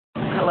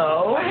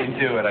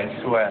do it, I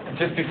swear.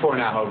 Just before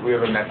now, have we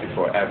ever met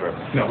before? Ever?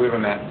 No. We ever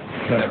met?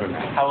 No. Never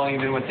met. How long have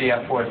you been with the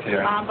force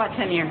here? About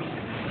 10 years.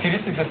 See,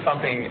 this is just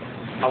something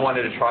I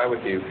wanted to try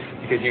with you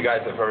because you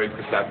guys are very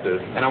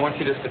perceptive. And I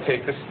want you just to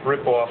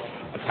rip off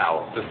a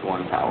towel, just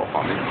one towel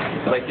for me.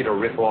 I'd like you to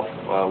rip off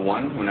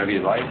one whenever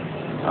you like.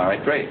 All right,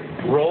 great.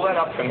 Roll that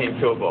up for me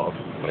to a ball.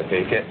 I'm going to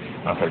take it.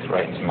 I'll put it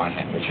right into my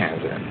hand. Which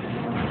hand is it in?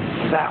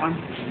 That one.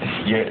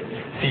 Yeah.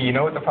 See, you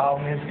know what the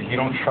problem is? You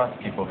don't trust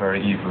people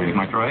very easily. Am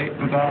I right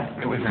with that?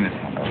 It was in his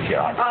hand. Oh,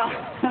 God. Oh,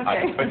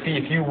 okay. But see,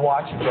 if you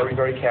watch very,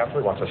 very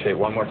carefully, watch, I'll show you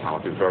one more time.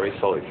 I'll do it very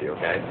slowly for you,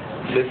 okay?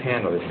 This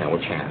hand or this hand?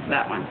 Which hand?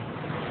 That one.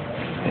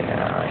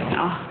 Yeah, all right.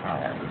 Oh. All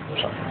right.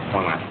 So,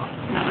 one last time.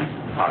 That one.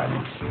 All right.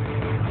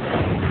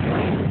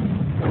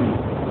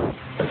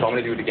 So I'm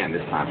going to do it again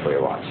this time for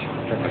you. Watch.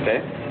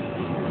 Okay?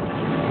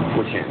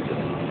 Which hand is it?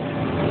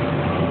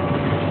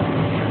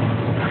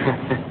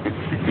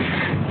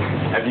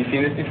 Have you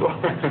seen this before?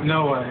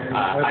 No,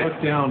 I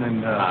looked down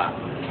and...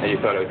 And you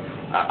thought it was...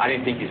 I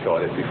didn't think you saw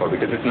this before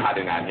because it's not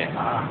in that hand.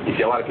 You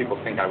see, a lot of people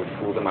think I would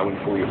fool them. I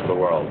wouldn't fool you for the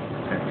world.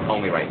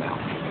 Only right now.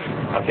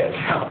 Okay,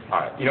 so,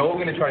 all right. You know what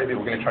we're going to try to do?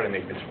 We're going to try to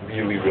make this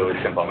really, really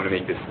simple. I'm going to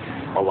make this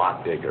a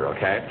lot bigger,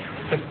 okay?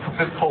 Just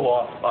pull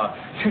off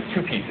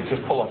two pieces.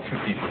 Just pull off two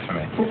pieces for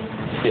me.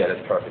 Yeah,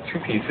 that's perfect. Two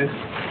pieces.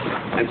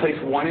 And place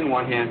one in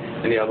one hand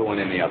and the other one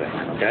in the other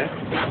hand, okay?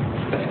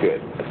 That's good.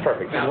 That's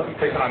perfect. Now,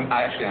 place it on,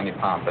 actually on your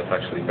palm. That's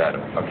actually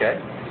better,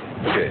 okay?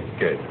 Good,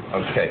 good.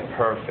 Okay,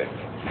 perfect.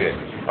 Good.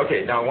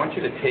 Okay, now I want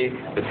you to take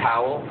the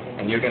towel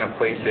and you're going to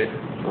place it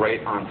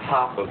right on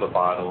top of the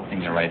bottle in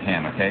your right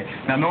hand, okay?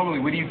 Now, normally,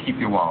 where do you keep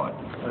your wallet?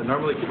 I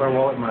normally keep my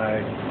wallet in my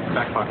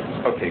back pocket.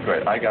 Okay,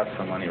 great. I got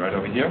some money right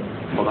over here.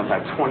 Hold on, I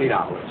have $20,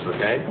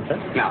 okay?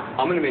 Okay. Now,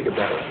 I'm going to make it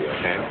better for you,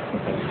 okay?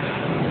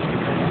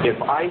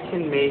 If I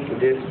can make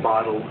this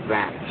bottle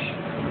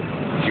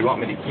vanish, do you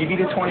want me to give you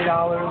the $20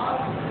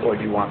 or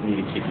do you want me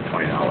to keep the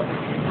 $20?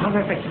 How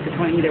about if I keep the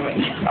 20 either way?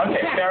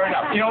 Okay, fair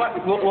enough. You know what?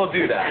 We'll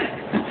do that.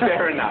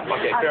 Fair enough.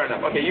 Okay, fair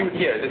enough. Okay,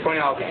 here, the $20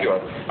 is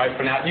yours. All right,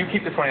 for now, you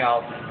keep the $20,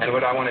 and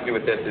what I want to do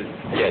with this is,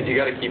 yeah, you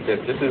got to keep this.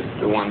 This is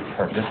the one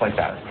perfect, just like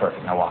that. It's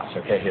perfect. Now watch.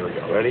 Okay, here we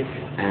go. Ready?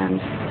 And,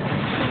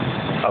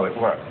 oh, it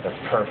worked. That's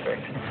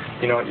perfect.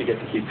 You know what? You get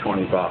to keep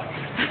 $20.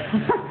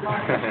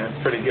 That's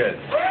pretty good.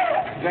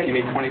 Yeah, you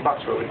made $20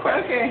 really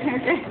quick. Okay,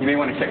 okay. You may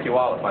want to check your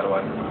wallet, by the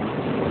way.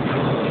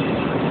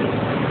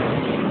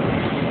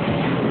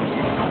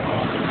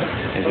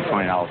 Here's your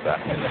 $20 back.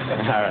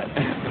 All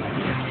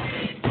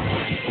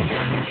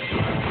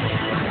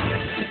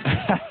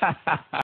right.